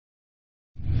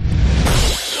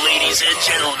Ladies and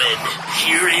gentlemen,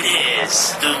 here it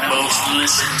is, the most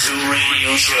listened to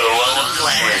radio show on the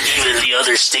planet. Even the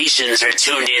other stations are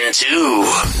tuned in too.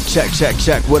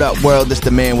 Check. What up, world? This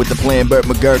the man with the plan, Burt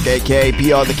McGurk, aka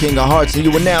PR, the King of Hearts, and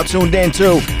you are now tuned in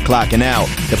to Clocking Out,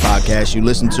 the podcast you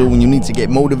listen to when you need to get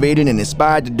motivated and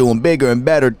inspired to doing bigger and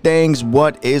better things.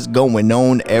 What is going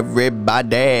on,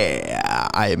 everybody?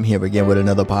 I am here again with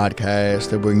another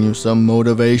podcast to bring you some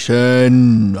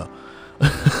motivation.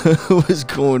 What's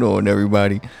going on,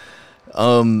 everybody?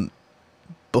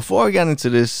 Before I got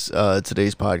into this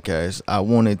today's podcast, I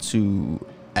wanted to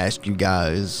ask you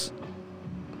guys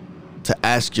to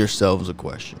ask yourselves a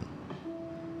question.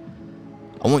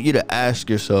 I want you to ask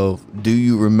yourself, do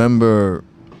you remember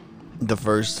the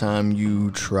first time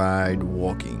you tried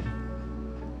walking?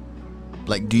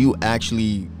 Like, do you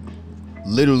actually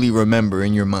literally remember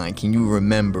in your mind? Can you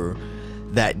remember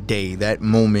that day, that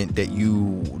moment that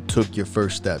you took your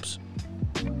first steps?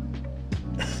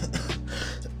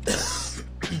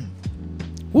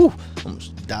 Woo,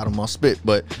 almost died on my spit.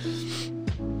 But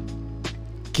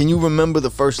can you remember the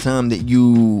first time that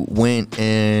you went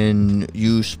and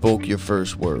you spoke your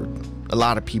first word? A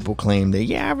lot of people claim that,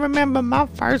 yeah, I remember my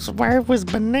first word was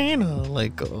banana.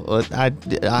 Like, I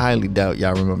highly doubt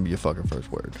y'all remember your fucking first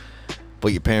word.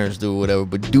 But your parents do, whatever.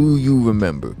 But do you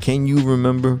remember? Can you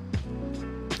remember?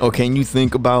 Or can you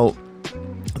think about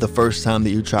the first time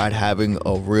that you tried having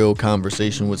a real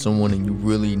conversation with someone and you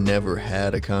really never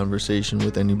had a conversation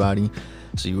with anybody?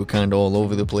 So you were kind of all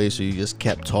over the place, or you just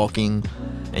kept talking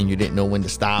and you didn't know when to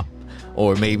stop,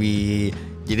 or maybe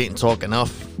you didn't talk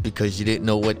enough because you didn't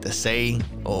know what to say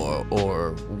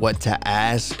or what to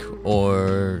ask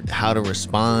or how to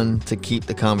respond to keep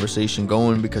the conversation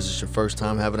going because it's your first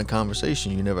time having a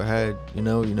conversation. You never had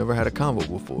a convo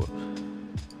before.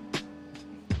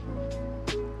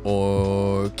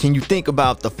 Or can you think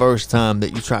about the first time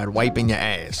that you tried wiping your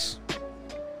ass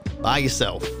by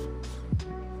yourself?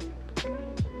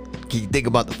 Can you think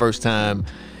about the first time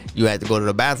you had to go to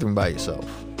the bathroom by yourself?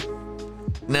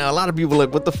 Now, a lot of people are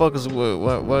like, what the fuck is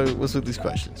what's with these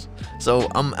questions? So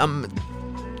I'm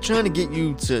trying to get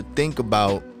you to think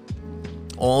about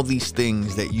all these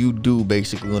things that you do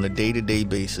basically on a day-to-day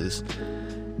basis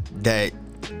that,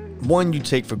 one, you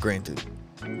take for granted.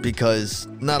 Because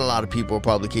not a lot of people are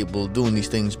probably capable of doing these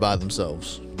things by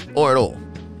themselves or at all.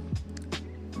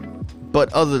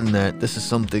 But other than that, this is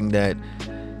something that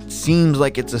seems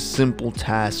like it's a simple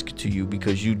task to you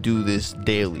because you do this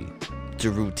daily. It's a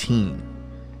routine.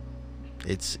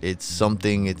 It's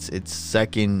something, it's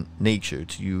second nature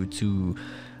to you to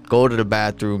go to the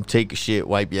bathroom, take a shit,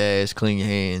 wipe your ass, clean your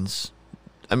hands.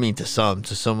 I mean, to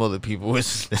some other people,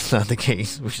 it's not the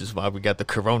case, which is why we got the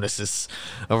coronasis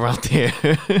around there.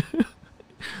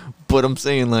 But I'm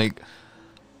saying, like,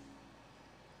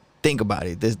 think about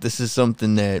it. This is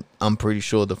something that I'm pretty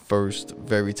sure the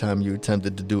very time you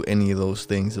attempted to do any of those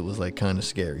things, it was, like, kind of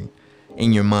scary.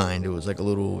 In your mind, it was like a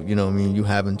little, you know what I mean, you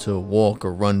having to walk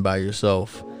or run by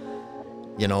yourself.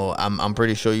 You know, I'm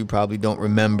pretty sure you probably don't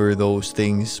remember those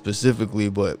things specifically,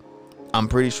 but I'm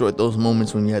pretty sure at those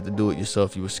moments when you had to do it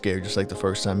yourself, you were scared, just like the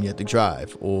first time you had to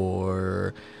drive,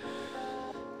 or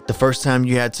the first time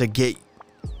you had to get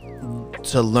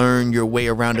to learn your way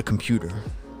around a computer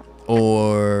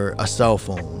or a cell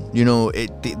phone. You know,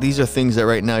 these are things that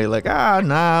right now you're like,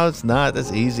 nah, it's not,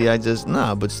 that's easy,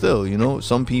 but still, you know,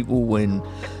 some people, when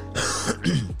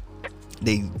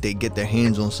they get their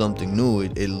hands on something new,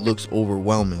 it looks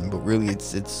overwhelming, but really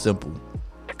it's simple.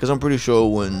 Because I'm pretty sure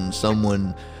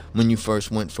when you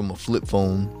first went from a flip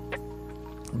phone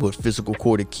with physical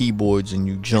corded keyboards and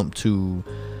you jumped to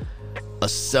a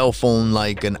cell phone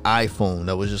like an iPhone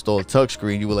that was just all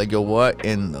touchscreen, you were like, yo, what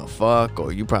in the fuck?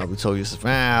 Or you probably told yourself,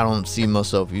 I don't see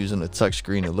myself using a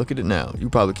touchscreen. And look at it now. You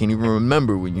probably can't even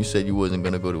remember when you said you wasn't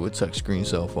going to go to a touchscreen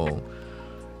cell phone.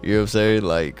 You know what I'm saying?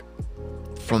 Like,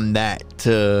 from that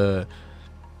to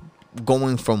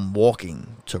going from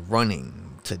walking to running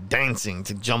to dancing,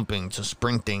 to jumping, to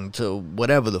sprinting, to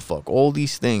whatever the fuck, all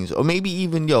these things. Or maybe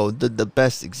even, the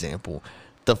best example,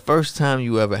 the first time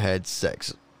you ever had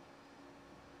sex.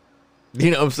 You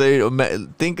know what I'm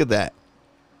saying? Think of that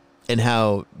and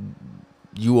how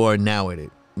you are now at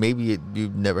it. Maybe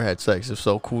you've never had sex. If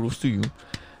so, kudos to you,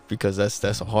 because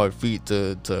that's a hard feat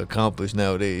to accomplish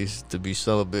nowadays, to be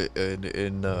celibate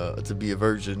and to be a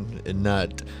virgin and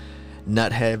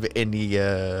not have any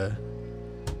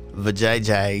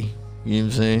vajayjay, you know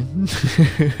what I'm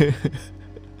saying?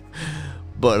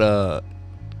 But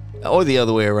or the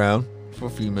other way around for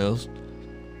females.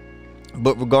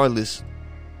 But regardless,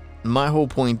 my whole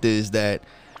point is that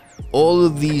all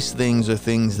of these things are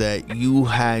things that you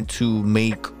had to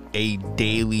make a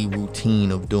daily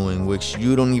routine of doing, which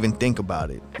you don't even think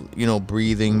about it. You know,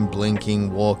 breathing,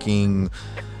 blinking, walking,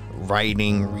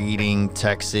 writing, reading,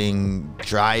 texting,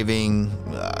 driving,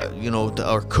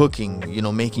 or cooking,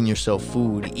 making yourself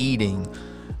food, eating,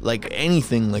 like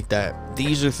anything like that.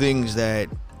 These are things that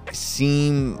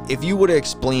seem, if you were to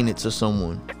explain it to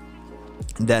someone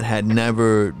that had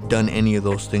never done any of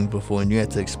those things before, and you had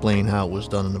to explain how it was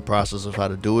done in the process of how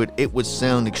to do it, it would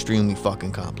sound extremely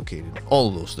fucking complicated. All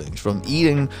of those things, from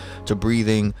eating to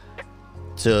breathing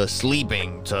to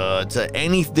sleeping to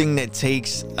anything that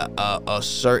takes a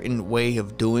certain way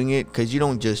of doing it, because you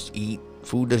don't just eat.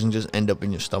 Food doesn't just end up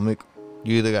in your stomach.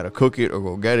 You either gotta cook it or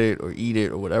go get it or eat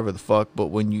it or whatever the fuck. But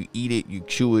when you eat it, you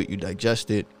chew it, you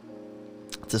digest it.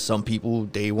 To some people,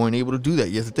 they weren't able to do that.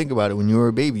 You have to think about it. When you were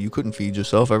a baby, you couldn't feed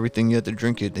yourself. Everything, you had to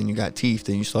drink it. Then you got teeth.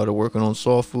 Then you started working on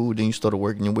soft food. Then you started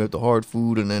working your way up to hard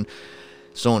food, and then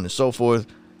so on and so forth.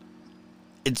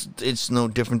 It's no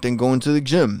different than going to the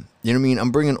gym. You know what I mean?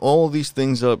 I'm bringing all of these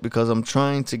things up because I'm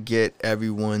trying to get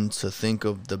everyone to think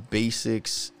of the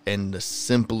basics and the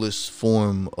simplest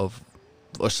form of,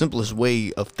 or simplest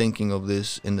way of thinking of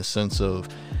this, in the sense of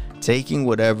taking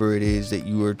whatever it is that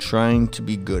you are trying to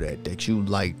be good at, that you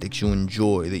like, that you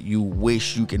enjoy, that you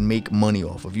wish you can make money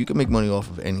off of. You can make money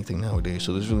off of anything nowadays,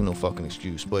 so there's really no fucking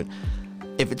excuse. But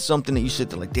if it's something that you sit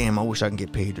there like, damn, I wish I can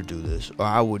get paid to do this, or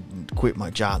I would quit my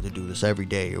job to do this every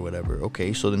day or whatever,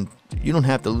 okay, so then you don't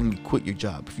have to literally quit your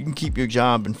job. If you can keep your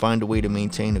job and find a way to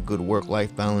maintain a good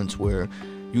work-life balance where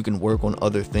you can work on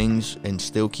other things and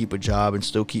still keep a job and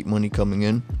still keep money coming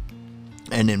in,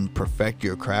 and then perfect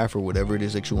your craft or whatever it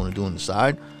is that you want to do on the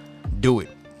side, do it.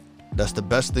 That's the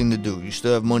best thing to do. You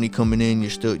still have money coming in.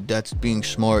 That's being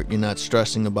smart. You're not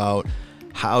stressing about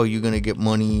how you're going to get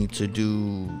money to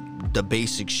do the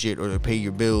basic shit or to pay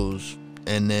your bills.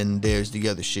 And then there's the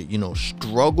other shit,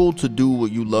 struggle to do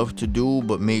what you love to do,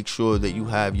 but make sure that you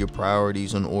have your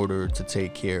priorities in order to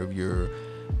take care of your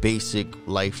basic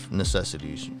life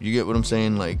necessities. You get what I'm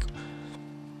saying? Like,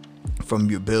 from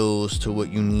your bills to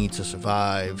what you need to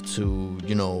survive to,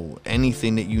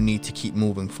 anything that you need to keep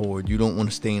moving forward. You don't want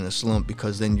to stay in a slump,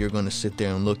 because then you're going to sit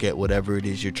there and look at whatever it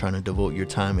is you're trying to devote your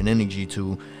time and energy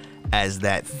to as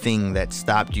that thing that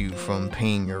stopped you from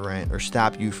paying your rent, or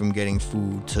stopped you from getting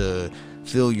food to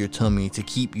fill your tummy, to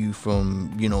keep you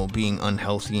from, being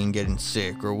unhealthy and getting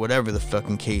sick, or whatever the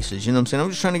fucking case is. You know what I'm saying? I'm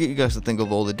just trying to get you guys to think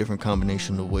of all the different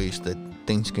combination of ways that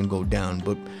things can go down.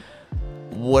 But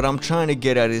what I'm trying to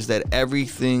get at is that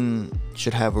everything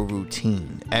should have a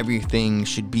routine. Everything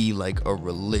should be like a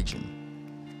religion.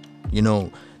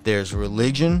 There's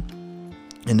religion,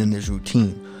 and then there's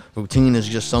routine. Routine is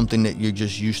just something that you're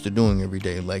just used to doing every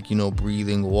day, like,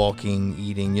 breathing, walking,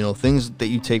 eating, things that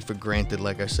you take for granted,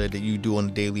 like I said, that you do on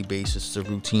a daily basis. It's a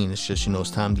routine. It's just,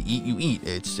 it's time to eat, you eat.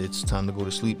 It's time to go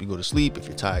to sleep, you go to sleep. If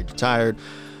you're tired, you're tired.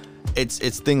 It's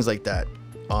things like that.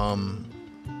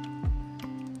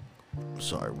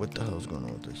 Sorry, what the hell is going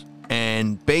on with this?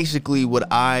 And basically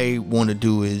what I want to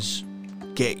do is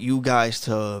get you guys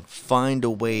to find a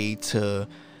way to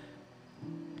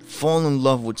fall in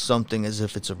love with something as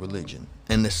if it's a religion,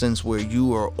 in the sense where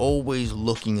you are always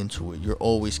looking into it. You're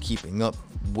always keeping up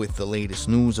with the latest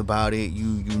news about it.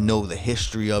 You know the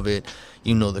history of it.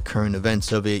 You know the current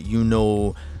events of it. You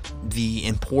know the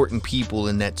important people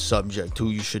in that subject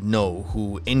who you should know,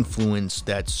 who influence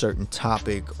that certain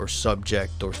topic or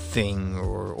subject or thing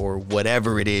or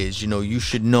whatever it is. You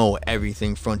should know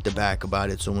everything front to back about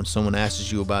it, so when someone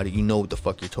asks you about it, you know what the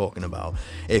fuck you're talking about.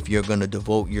 If you're gonna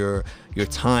devote your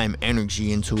time,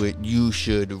 energy into it, you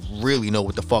should really know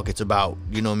what the fuck it's about.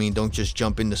 You know what I mean? Don't just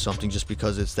jump into something just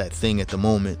because it's that thing at the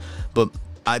moment. But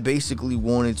I basically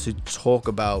wanted to talk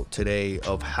about today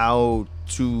of how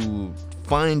to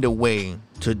find a way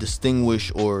to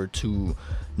distinguish or to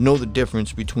know the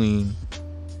difference between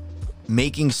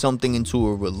making something into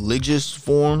a religious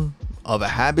form of a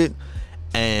habit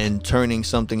and turning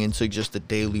something into just a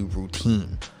daily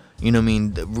routine. You know what I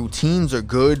mean? The routines are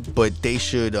good, but they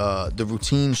should, the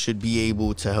routine should be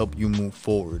able to help you move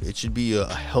forward. It should be a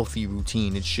healthy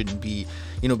routine. It shouldn't be,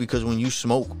 because when you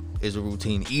smoke is a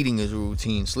routine, eating is a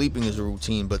routine, sleeping is a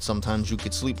routine, but sometimes you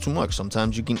could sleep too much.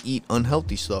 Sometimes you can eat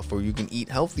unhealthy stuff, or you can eat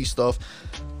healthy stuff,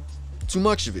 too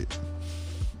much of it.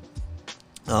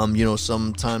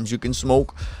 Sometimes you can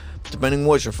smoke, depending on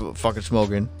what you're fucking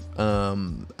smoking.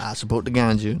 I support the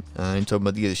ganja. I ain't talking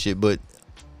about the other shit, but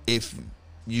if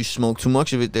you smoke too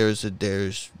much of it,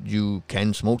 you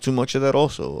can smoke too much of that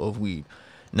also, of weed.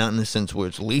 Not in the sense where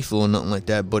it's lethal or nothing like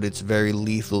that, but it's very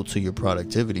lethal to your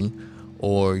productivity,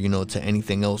 or, you know, to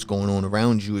anything else going on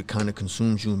around you. It kind of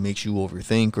consumes you and makes you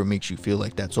overthink, or makes you feel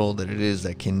like that's all that it is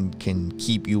that can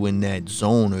keep you in that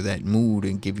zone or that mood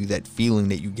and give you that feeling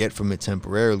that you get from it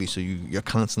temporarily. So you're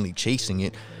constantly chasing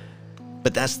it.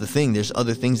 But that's the thing. There's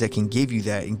other things that can give you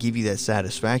that and give you that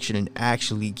satisfaction and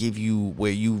actually give you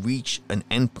where you reach an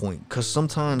end point. Because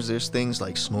sometimes there's things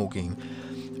like smoking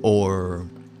or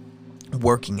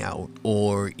working out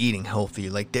or eating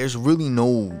healthy. Like there's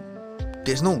no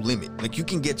limit. Like you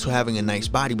can get to having a nice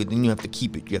body, but then you have to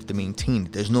keep it. You have to maintain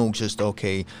it. There's no just,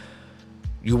 okay,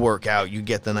 you work out, you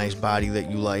get the nice body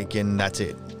that you like, and that's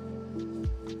it.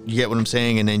 You get what I'm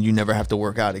saying? And then you never have to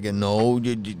work out again. No,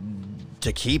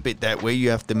 to keep it that way,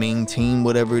 you have to maintain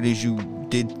whatever it is you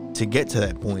did to get to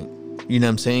that point. You know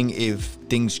what I'm saying? If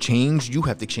things change, you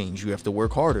have to change. You have to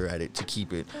work harder at it to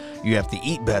keep it. You have to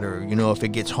eat better. You know, if it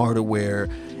gets harder, where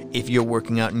if you're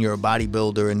working out and you're a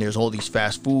bodybuilder and there's all these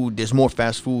fast food, there's more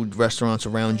fast food restaurants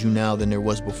around you now than there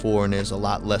was before, and there's a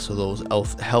lot less of those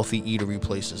healthy eatery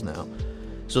places now.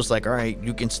 So it's like, all right,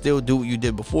 you can still do what you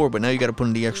did before, but now you got to put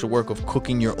in the extra work of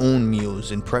cooking your own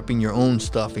meals and prepping your own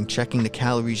stuff and checking the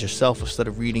calories yourself instead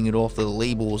of reading it off the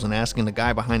labels and asking the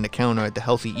guy behind the counter at the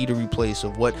healthy eatery place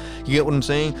of what, you get what I'm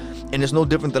saying? And it's no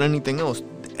different than anything else.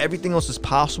 Everything else is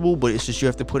possible, but it's just you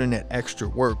have to put in that extra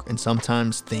work. And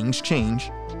sometimes things change,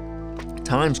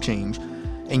 times change,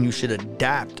 and you should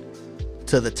adapt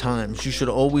to the times. You should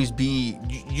always be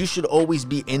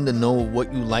in the know of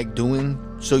what you like doing,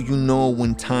 so you know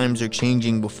when times are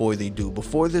changing before they do.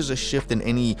 Before there's a shift in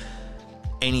any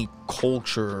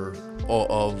culture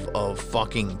of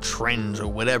fucking trends or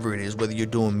whatever it is, whether you're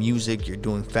doing music, you're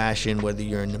doing fashion, whether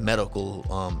you're in the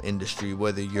medical industry,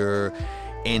 whether you're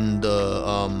in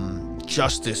the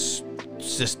justice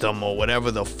system or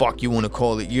whatever the fuck you want to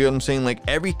call it, you know what I'm saying? Like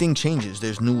everything changes.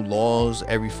 There's new laws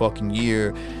every fucking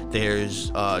year.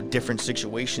 There's different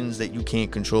situations that you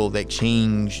can't control that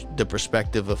change the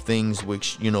perspective of things,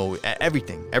 which, you know,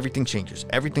 everything changes.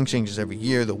 Everything changes every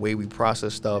year. The way we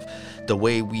process stuff, the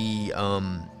way we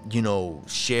you know,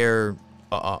 share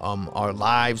our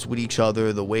lives with each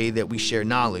other, the way that we share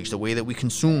knowledge, the way that we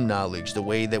consume knowledge, the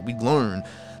way that we learn,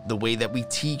 the way that we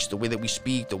teach, the way that we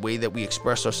speak, the way that we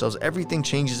express ourselves, everything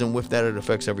changes, and with that it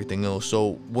affects everything else.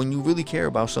 So when you really care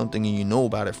about something and you know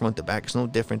about it front to back, it's no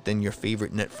different than your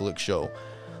favorite Netflix show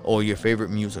or your favorite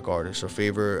music artist or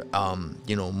favorite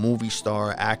you know, movie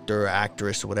star, actor,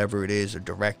 actress, whatever it is, or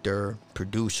director,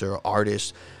 producer,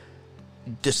 artist.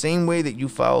 The same way that you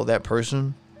follow that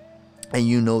person and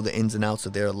you know the ins and outs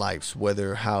of their lives,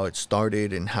 whether how it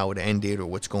started and how it ended or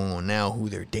what's going on now, who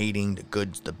they're dating, the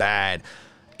goods, the bad,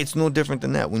 it's no different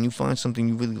than that. When you find something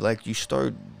you really like, you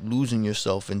start losing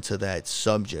yourself into that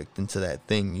subject, into that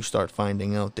thing. You start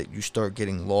finding out that you start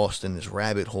getting lost in this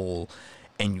rabbit hole,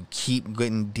 and you keep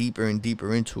getting deeper and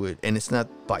deeper into it. And it's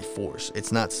not by force.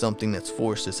 It's not something that's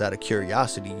forced. It's out of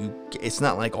curiosity. It's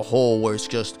not like a hole where it's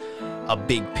just a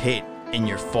big pit and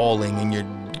you're falling and you're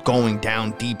going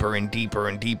down deeper and deeper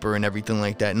and deeper and everything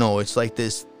like that. No, it's like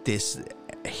this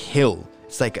hill.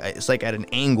 It's like at an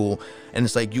angle, and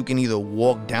it's like you can either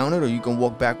walk down it or you can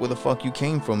walk back where the fuck you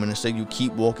came from, and instead you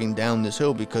keep walking down this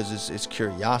hill because it's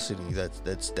curiosity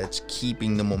that's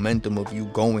keeping the momentum of you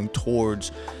going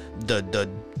towards the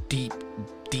deep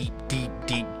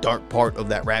dark part of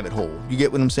that rabbit hole. You get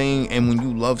what I'm saying? And when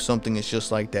you love something, it's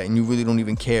just like that, and you really don't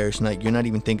even care. It's like you're not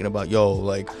even thinking about, yo,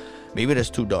 like, maybe that's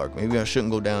too dark. Maybe I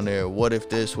shouldn't go down there. What if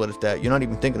this? What if that? You're not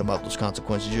even thinking about those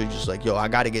consequences. You're just like, yo, I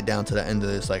got to get down to the end of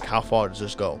this. Like, how far does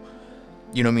this go?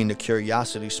 You know what I mean? The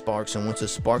curiosity sparks, and once it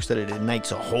sparks that, it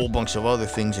ignites a whole bunch of other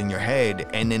things in your head,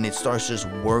 and then it starts just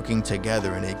working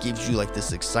together, and it gives you like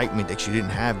this excitement that you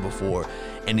didn't have before.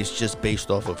 And it's just based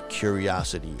off of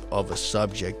curiosity of a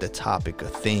subject, a topic, a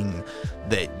thing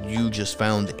that you just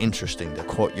found interesting, that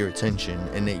caught your attention,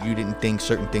 and that you didn't think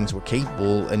certain things were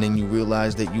capable, and then you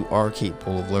realize that you are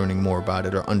capable of learning more about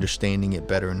it or understanding it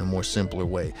better in a more simpler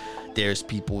way. There's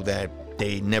people that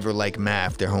they never like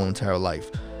math their whole entire life,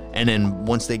 and then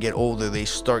once they get older, they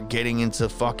start getting into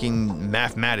fucking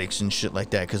mathematics and shit like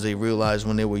that, because they realized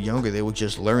when they were younger, they were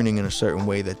just learning in a certain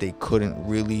way that they couldn't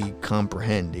really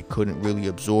comprehend. They couldn't really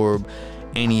absorb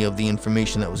any of the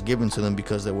information that was given to them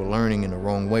because they were learning in the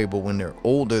wrong way. But when they're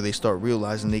older, they start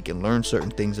realizing they can learn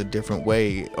certain things a different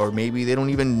way, or maybe they don't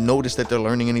even notice that they're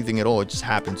learning anything at all. It just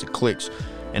happens, it clicks,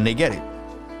 and they get it.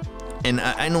 And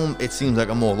I know it seems like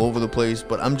I'm all over the place,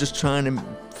 but I'm just trying to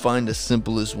find the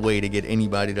simplest way to get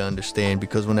anybody to understand,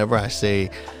 because whenever I say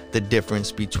the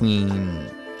difference between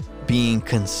being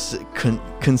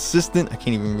consistent, I can't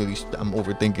even really, I'm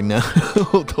overthinking now.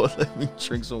 Hold on, let me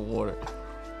drink some water.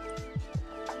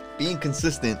 Being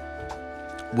consistent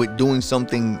with doing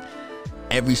something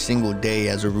every single day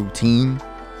as a routine,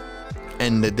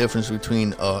 and the difference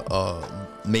between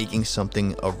making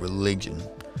something a religion.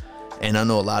 And I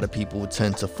know a lot of people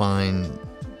tend to find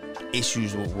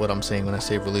issues with what I'm saying when I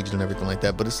say religion and everything like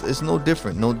that, but it's no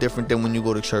different than when you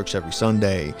go to church every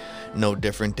Sunday, no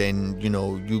different than, you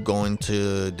know, you going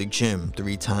to the gym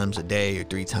 3 times a day or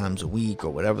 3 times a week or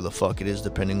whatever the fuck it is,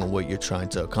 depending on what you're trying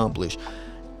to accomplish.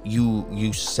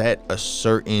 You set a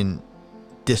certain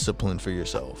discipline for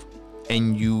yourself,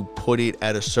 and you put it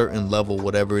at a certain level,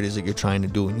 whatever it is that you're trying to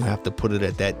do, and you have to put it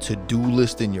at that to-do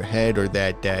list in your head, or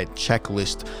that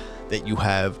checklist that you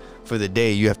have for the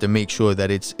day. You have to make sure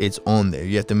that it's on there.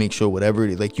 You have to make sure whatever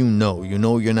it is, like, you know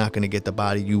you're not going to get the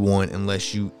body you want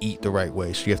unless you eat the right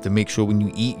way. So you have to make sure when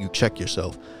you eat, you check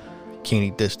yourself. Can't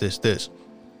eat this.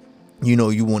 You know,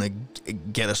 you want to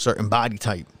get a certain body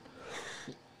type.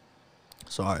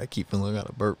 Sorry, I keep feeling like I got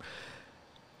a burp.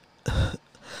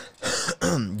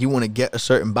 You want to get a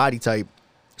certain body type,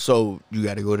 so you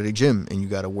got to go to the gym, and you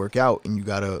got to work out, and you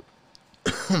got to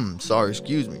sorry,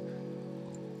 excuse me.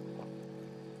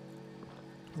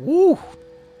 Woo!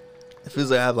 It feels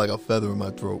like I have like a feather in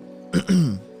my throat.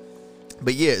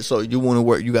 But yeah, so you want to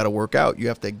work, you got to work out. You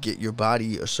have to get your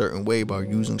body a certain way by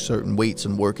using certain weights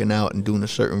and working out and doing a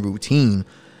certain routine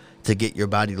to get your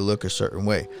body to look a certain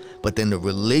way. But then the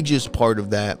religious part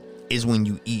of that is when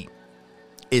you eat,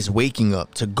 is waking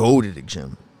up to go to the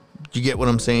gym. You get what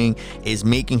I'm saying? Is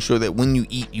making sure that when you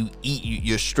eat,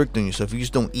 you're strict on yourself. You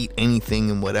just don't eat anything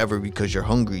and whatever because you're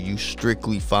hungry. You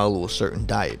strictly follow a certain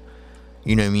diet.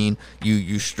 You know what I mean?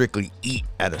 You strictly eat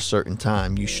at a certain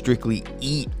time. You strictly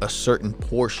eat a certain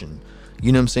portion.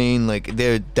 You know what I'm saying? Like,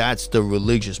 that's the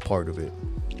religious part of it.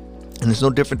 And it's no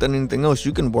different than anything else.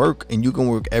 You can work, and you can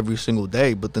work every single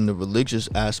day, but then the religious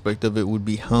aspect of it would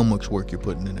be how much work you're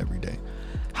putting in every day.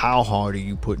 How hard are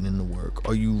you putting in the work?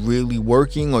 Are you really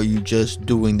working? Are you just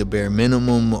doing the bare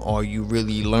minimum? Are you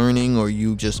really learning? Or are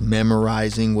you just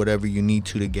memorizing whatever you need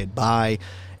to get by?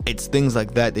 It's things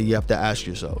like that you have to ask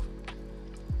yourself.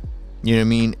 You know what I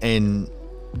mean? And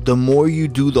the more you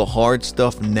do the hard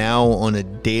stuff now on a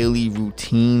daily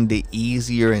routine, the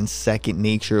easier and second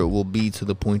nature it will be, to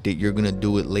the point that you're going to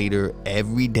do it later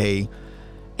every day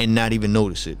and not even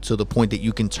notice it, to the point that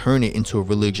you can turn it into a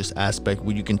religious aspect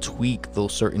where you can tweak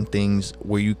those certain things,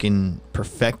 where you can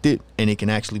perfect it and it can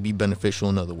actually be beneficial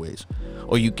in other ways.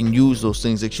 Or you can use those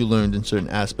things that you learned in certain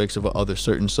aspects of other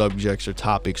certain subjects or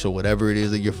topics or whatever it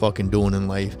is that you're fucking doing in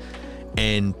life,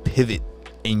 and pivot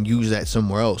and use that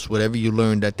somewhere else. Whatever you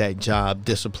learned at that job,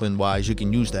 discipline wise, you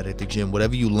can use that at the gym.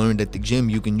 Whatever you learned at the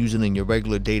gym, you can use it in your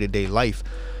regular day-to-day life.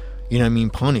 You know what I mean?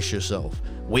 Punish yourself.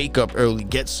 Wake up early,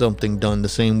 get something done the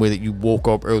same way that you woke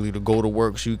up early to go to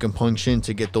work, so you can punch in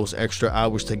to get those extra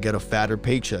hours to get a fatter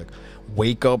paycheck.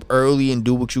 Wake up early and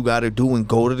do what you got to do, and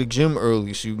go to the gym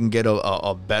early so you can get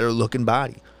a better looking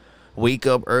body. Wake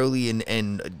up early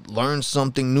and learn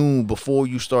something new before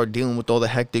you start dealing with all the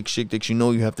hectic shit that you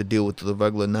know you have to deal with, the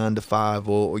regular 9 to 5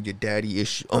 or your daddy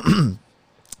issue,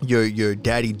 your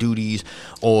daddy duties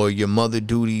or your mother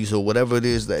duties, or whatever it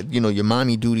is that, you know, your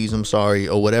mommy duties,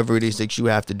 or whatever it is that you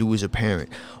have to do as a parent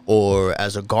or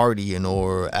as a guardian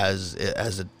or as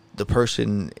the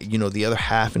person, you know, the other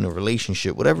half in a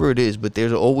relationship, whatever it is. But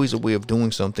there's always a way of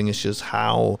doing something. It's just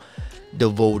how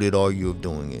devoted are you of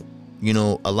doing it. You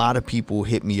know, a lot of people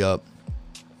hit me up,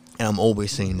 and I'm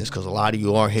always saying this because a lot of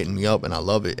you are hitting me up, and I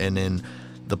love it. And then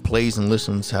the plays and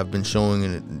listens have been showing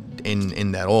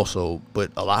in that also.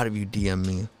 But a lot of you DM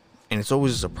me, and it's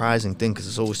always a surprising thing because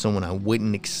it's always someone I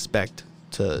wouldn't expect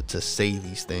to say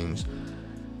these things.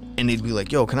 And they'd be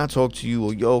like, yo, can I talk to you?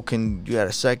 Or, yo, can you have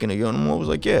a second? Or, yo, and I'm always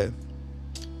like, yeah.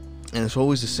 And it's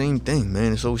always the same thing,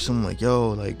 man. It's always something like, yo,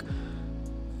 like,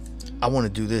 I want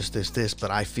to do this, but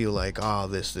I feel like,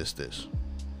 this.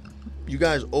 You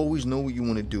guys always know what you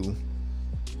want to do.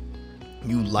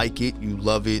 You like it, you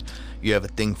love it, you have a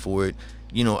thing for it.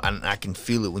 You know, and I can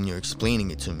feel it when you're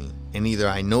explaining it to me. And either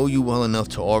I know you well enough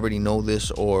to already know this,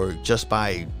 or just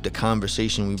by the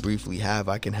conversation we briefly have,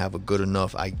 I can have a good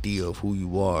enough idea of who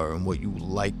you are and what you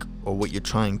like, or what you're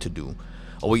trying to do,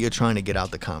 or what you're trying to get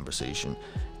out the conversation.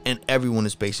 And everyone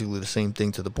is basically the same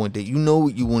thing, to the point that you know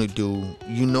what you want to do.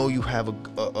 You know you have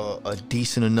a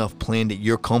decent enough plan that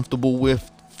you're comfortable with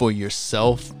for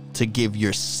yourself, to give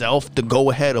yourself the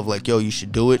go ahead of like, yo, you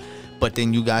should do it. But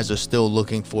then you guys are still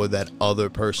looking for that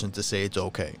other person to say it's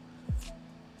okay.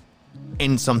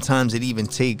 And sometimes it even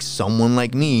takes someone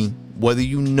like me, whether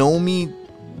you know me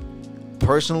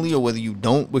personally or whether you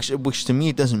don't, which to me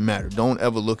it doesn't matter. Don't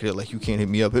ever look at it like you can't hit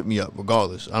me up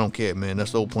regardless. I don't care, man.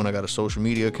 That's the whole point. I got a social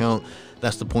media account.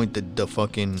 That's the point that the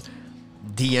fucking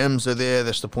DMs are there.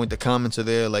 That's the point. The comments are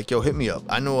there. Like, yo, hit me up.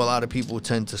 I know a lot of people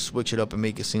tend to switch it up and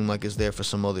make it seem like it's there for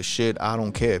some other shit. I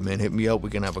don't care, man. Hit me up. We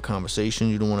can have a conversation.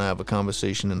 You don't want to have a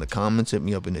conversation in the comments, hit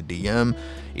me up in the DM.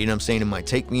 You know what I'm saying? It might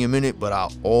take me a minute, but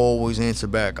I'll always answer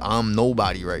back. I'm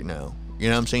nobody right now. You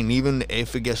know what I'm saying? Even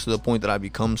if it gets to the point that I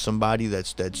become somebody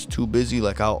that's too busy,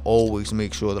 like, I'll always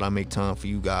make sure that I make time for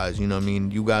you guys. You know what I mean?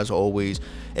 You guys always,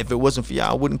 if it wasn't for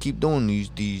y'all, I wouldn't keep doing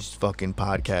these fucking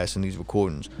podcasts and these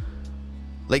recordings.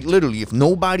 Like, literally, if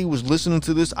nobody was listening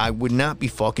to this, I would not be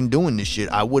fucking doing this shit.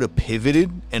 I would have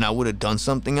pivoted and I would have done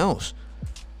something else.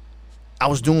 I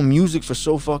was doing music for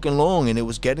so fucking long and it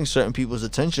was getting certain people's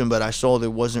attention, but I saw there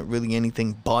wasn't really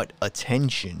anything but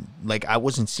attention. Like, I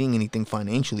wasn't seeing anything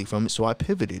financially from it, so I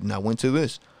pivoted and I went to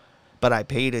this. But I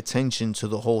paid attention to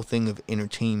the whole thing of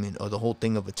entertainment, or the whole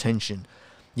thing of attention.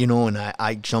 You know, and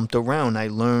I jumped around. I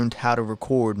learned how to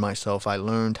record myself. I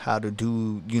learned how to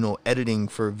do, you know, editing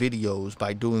for videos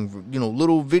by doing, you know,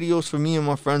 little videos for me and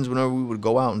my friends whenever we would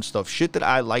go out and stuff. Shit that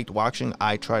I liked watching,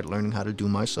 I tried learning how to do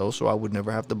myself so I would never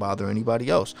have to bother anybody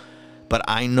else. But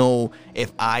I know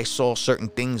if I saw certain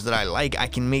things that I like, I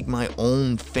can make my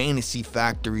own Fantasy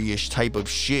Factory-ish type of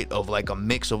shit, of like a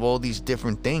mix of all these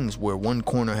different things, where one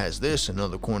corner has this,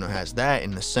 another corner has that,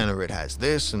 in the center it has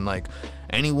this, and like,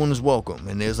 anyone is welcome.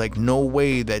 And there's like no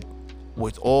way that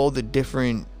with all the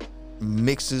different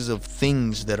mixes of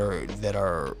things that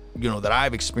are you know, that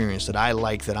I've experienced, that I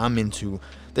like, that I'm into,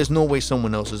 there's no way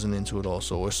someone else isn't into it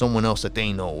also, or someone else that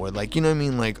they know, or like, you know what I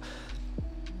mean? Like,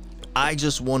 I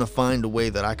just want to find a way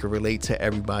that I can relate to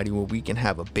everybody, where we can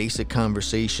have a basic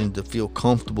conversation to feel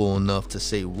comfortable enough to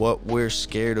say what we're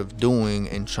scared of doing,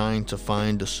 and trying to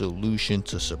find a solution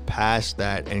to surpass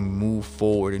that and move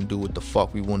forward and do what the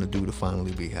fuck we want to do to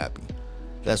finally be happy.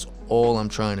 That's all I'm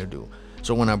trying to do.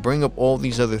 So when I bring up all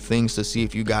these other things to see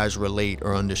if you guys relate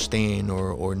or understand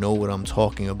or know what I'm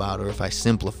talking about, or if I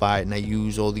simplify it and I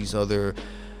use all these other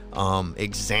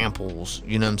examples,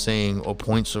 you know what I'm saying, or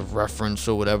points of reference,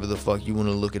 or whatever the fuck you want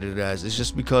to look at it as, it's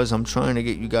just because I'm trying to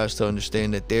get you guys to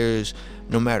understand that there's,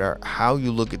 no matter how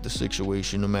you look at the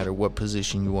situation, no matter what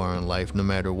position you are in life, no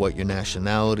matter what your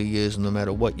nationality is, no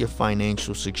matter what your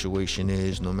financial situation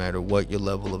is, no matter what your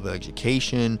level of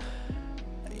education,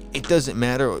 it doesn't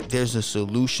matter. There's a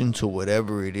solution to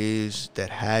whatever it is that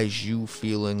has you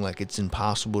feeling like it's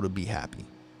impossible to be happy.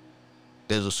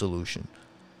 There's a solution.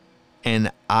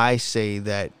 And I say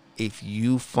that if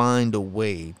you find a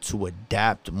way to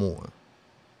adapt more,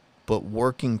 but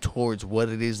working towards what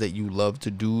it is that you love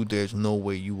to do, there's no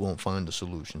way you won't find a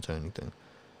solution to anything.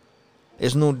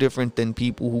 It's no different than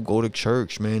people who go to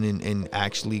church, man, and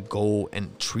actually go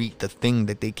and treat the thing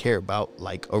that they care about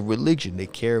like a religion. They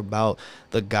care about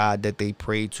the God that they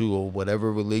pray to, or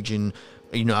whatever religion.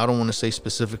 You know, I don't want to say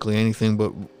specifically anything, but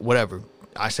whatever.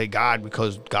 I say God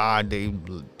because God,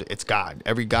 it's God.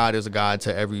 Every God is a God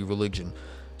to every religion.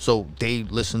 So they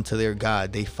listen to their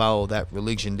God. They follow that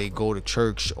religion. They go to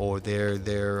church, or their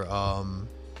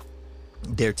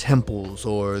temples,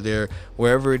 or their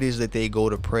wherever it is that they go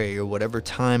to pray, or whatever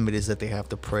time it is that they have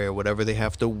to pray, or whatever they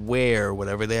have to wear,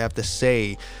 whatever they have to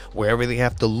say, wherever they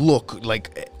have to look,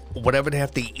 like whatever they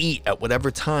have to eat at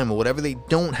whatever time, or whatever they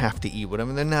don't have to eat,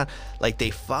 whatever they're not, like, they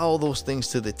follow those things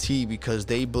to the T because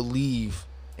they believe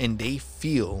and they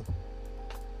feel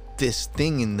this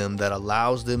thing in them that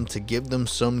allows them to give them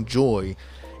some joy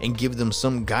and give them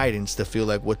some guidance to feel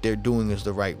like what they're doing is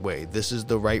the right way. This is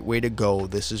the right way to go.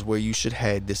 This is where you should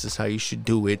head. This is how you should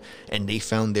do it. And they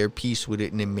found their peace with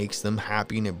it, and it makes them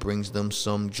happy, and it brings them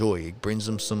some joy. It brings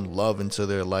them some love into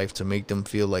their life to make them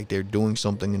feel like they're doing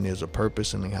something and there's a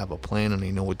purpose and they have a plan and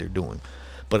they know what they're doing.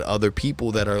 But other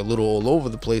people that are a little all over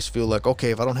the place feel like,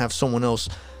 okay, if I don't have someone else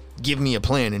give me a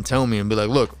plan and tell me and be like,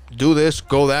 look, do this,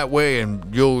 go that way,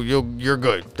 and you're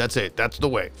good. That's it. That's the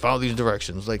way. Follow these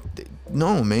directions. Like,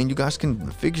 no, man, you guys can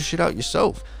figure shit out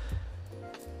yourself.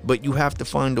 But you have to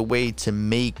find a way to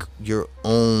make your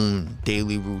own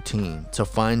daily routine, to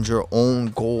find your own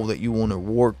goal that you want to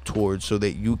work towards, so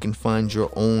that you can find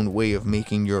your own way of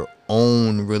making your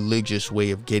own religious way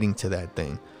of getting to that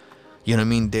thing. You know what I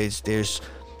mean?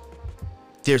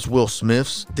 There's Will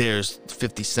Smiths, there's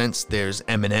 50 Cents, there's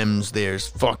Eminem's, there's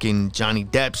fucking Johnny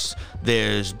Depp's,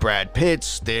 there's Brad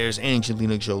Pitt's, there's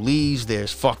Angelina Jolie's,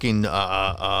 there's fucking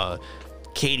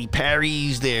Katy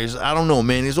Perry's, there's, I don't know,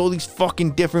 man, there's all these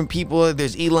fucking different people.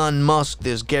 There's Elon Musk,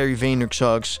 there's Gary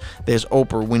Vaynerchuk's, there's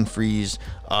Oprah Winfrey's,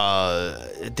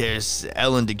 there's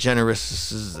Ellen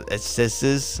DeGeneres,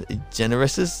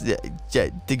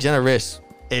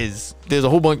 there's a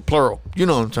whole bunch, plural, you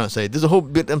know what I'm trying to say. There's a whole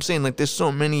bit, I'm saying, like, there's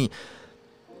so many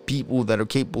people that are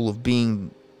capable of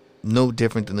being no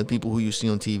different than the people who you see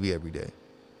on TV every day.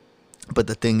 But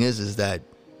the thing is that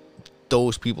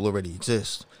those people already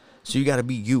exist. So you got to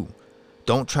be you.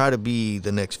 Don't try to be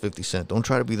the next 50 Cent. Don't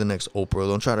try to be the next Oprah.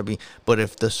 Don't try to be. But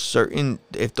if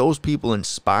those people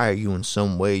inspire you in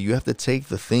some way, you have to take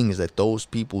the things that those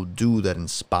people do that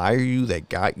inspire you, that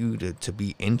got you to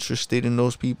be interested in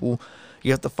those people.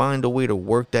 You have to find a way to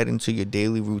work that into your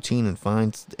daily routine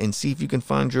and see if you can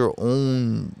find your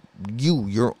own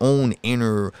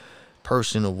inner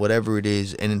person or whatever it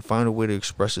is, and then find a way to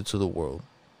express it to the world.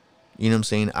 You know what I'm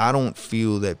saying? I don't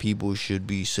feel that people should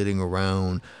be sitting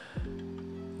around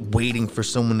waiting for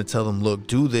someone to tell them, look,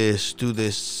 do this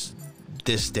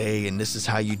day, and this is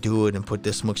how you do it, and put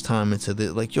this much time into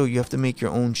this. Like, yo, you have to make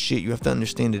your own shit. You have to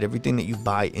understand that everything that you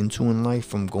buy into in life,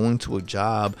 from going to a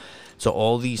job to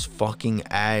all these fucking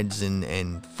ads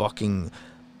and fucking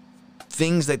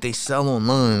things that they sell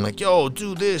online, like, yo,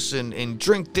 do this and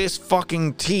drink this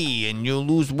fucking tea and you'll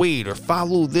lose weight, or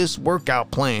follow this workout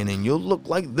plan and you'll look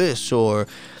like this, or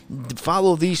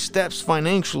follow these steps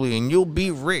financially and you'll be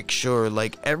rich, or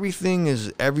like, everything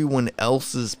is everyone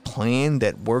else's plan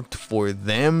that worked for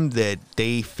them, that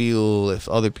they feel if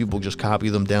other people just copy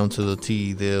them down to the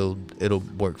T, it'll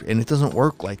work. And it doesn't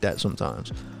work like that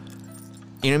sometimes.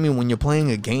 You know what I mean? When you're playing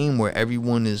a game where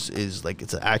everyone is like,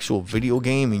 it's an actual video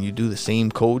game and you do the same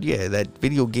code, yeah, that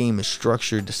video game is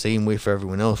structured the same way for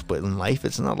everyone else. But in life,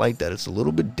 it's not like that. It's a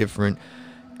little bit different.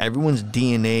 Everyone's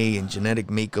DNA and genetic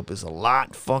makeup is a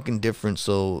lot fucking different.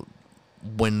 So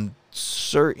when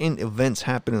certain events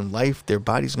happen in life, their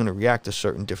body's going to react a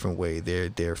certain different way.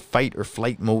 Their fight or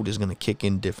flight mode is going to kick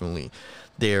in differently.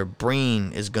 Their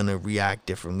brain is going to react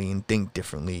differently and think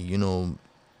differently. You know,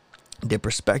 their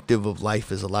perspective of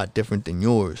life is a lot different than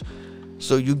yours.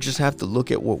 So you just have to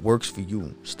look at what works for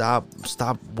you. Stop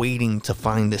waiting to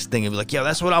find this thing and be like, yeah,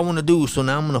 that's what I want to do, so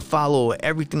now I'm going to follow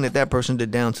everything that person did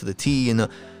down to the T. And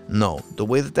no, the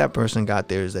way that person got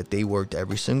there is that they worked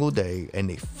every single day and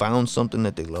they found something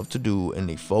that they love to do and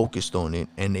they focused on it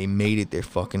and they made it their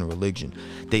fucking religion.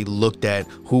 They looked at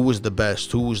who was the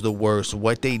best, who was the worst,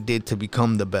 what they did to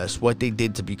become the best, what they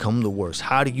did to become the worst.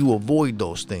 How do you avoid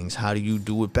those things? How do you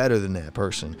do it better than that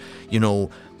person? You know,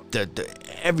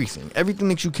 everything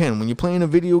that you can. When you're playing a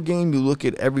video game, you look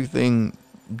at everything,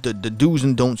 the do's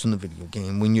and don'ts in the video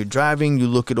game. When you're driving, you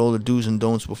look at all the do's and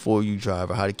don'ts before you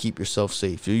drive, or how to keep yourself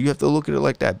safe. So you have to look at it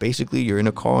like that. Basically, you're in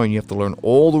a car and you have to learn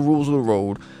all the rules of the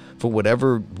road for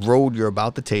whatever road you're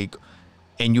about to take,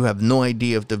 and you have no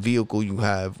idea if the vehicle you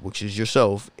have, which is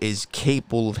yourself, is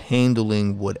capable of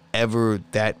handling whatever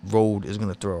that road is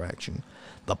going to throw at you.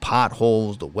 The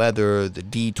potholes, the weather, the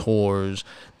detours,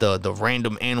 the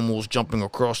random animals jumping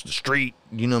across the street.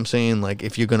 You know what I'm saying? Like,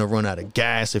 if you're going to run out of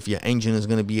gas, if your engine is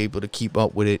going to be able to keep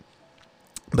up with it.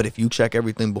 But if you check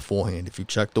everything beforehand, if you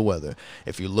check the weather,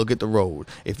 if you look at the road,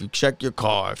 if you check your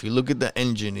car, if you look at the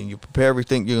engine and you prepare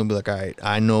everything, you're going to be like, all right,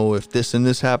 I know if this and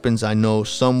this happens, I know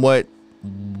somewhat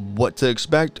what to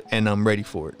expect and I'm ready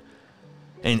for it.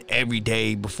 And every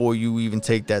day before you even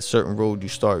take that certain road, you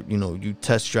start, you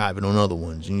test drive it on other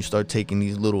ones. And you start taking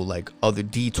these little, like, other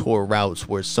detour routes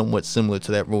where it's somewhat similar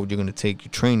to that road you're going to take.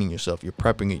 You're training yourself. You're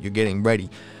prepping it. You're getting ready.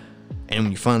 And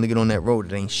when you finally get on that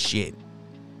road, it ain't shit.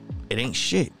 It ain't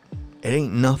shit. It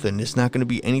ain't nothing. It's not going to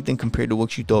be anything compared to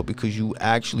what you thought, because you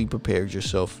actually prepared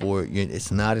yourself for it.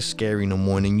 It's not as scary no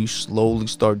more. And then you slowly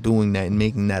start doing that and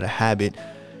making that a habit.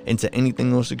 Into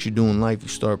anything else that you do in life, you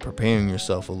start preparing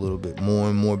yourself a little bit more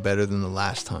and more better than the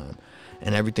last time.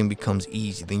 And everything becomes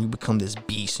easy. Then you become this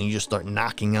beast and you just start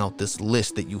knocking out this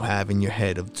list that you have in your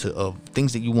head of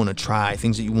things that you want to try,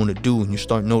 things that you want to do. And you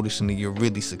start noticing that you're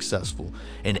really successful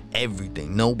in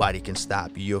everything. Nobody can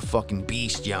stop you. You're a fucking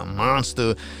beast. You're a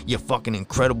monster. You're fucking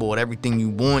incredible at everything you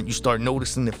want. You start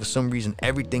noticing that for some reason,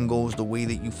 everything goes the way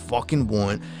that you fucking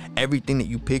want. Everything that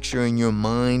you picture in your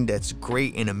mind that's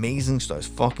great and amazing starts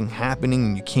fucking happening,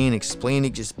 and you can't explain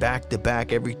it. Just back to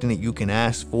back, everything that you can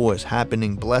ask for is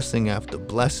happening, blessing after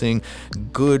blessing,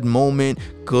 good moment,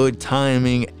 good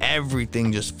timing.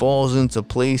 Everything just falls into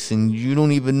place and you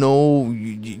don't even know.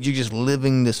 You're just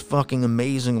living this fucking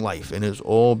amazing life, and it's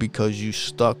all because you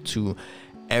stuck to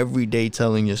every day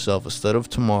telling yourself, instead of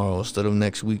tomorrow, instead of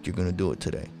next week, you're gonna do it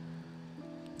today.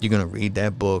 You're gonna read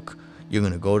that book. You're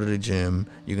going to go to the gym.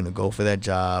 You're going to go for that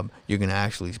job. You're going to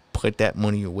actually put that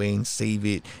money away and save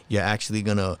it. You're actually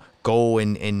going to go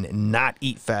and not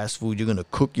eat fast food. You're gonna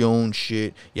cook your own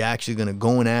shit. You're actually gonna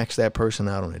go and ask that person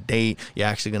out on a date. You're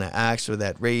actually gonna ask for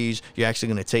that raise. You're actually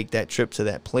gonna take that trip to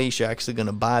that place. You're actually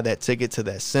gonna buy that ticket to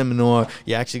that seminar.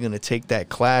 You're actually gonna take that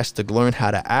class to learn how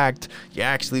to act. You're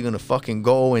actually gonna fucking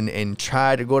go and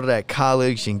try to go to that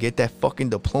college and get that fucking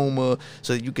diploma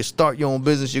so that you can start your own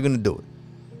business. You're gonna do it.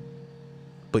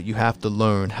 But you have to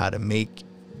learn how to make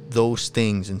those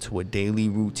things into a daily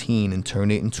routine and turn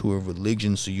it into a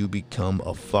religion so you become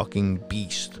a fucking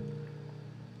beast.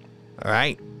 All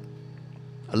right?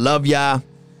 I love y'all.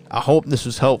 I hope this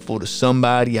was helpful to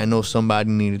somebody. I know somebody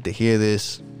needed to hear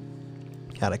this.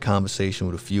 Had a conversation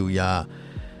with a few of y'all.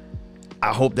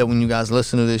 I hope that when you guys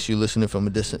listen to this, you're listening from a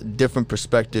different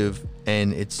perspective,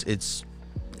 and it's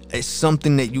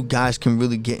something that you guys can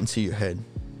really get into your head.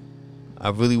 I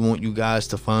really want you guys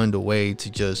to find a way to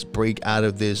just break out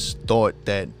of this thought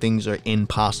that things are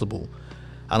impossible.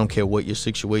 I don't care what your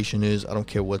situation is. I don't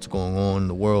care what's going on in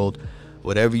the world.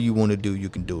 Whatever you want to do, you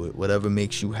can do it. Whatever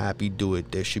makes you happy, do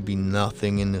it. There should be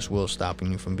nothing in this world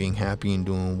stopping you from being happy and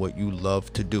doing what you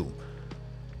love to do.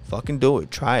 Fucking do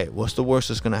it. Try it. What's the worst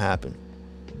that's going to happen?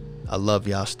 I love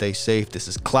y'all. Stay safe. This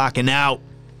is Clocking Out.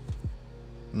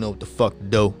 You know what the fuck to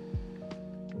do.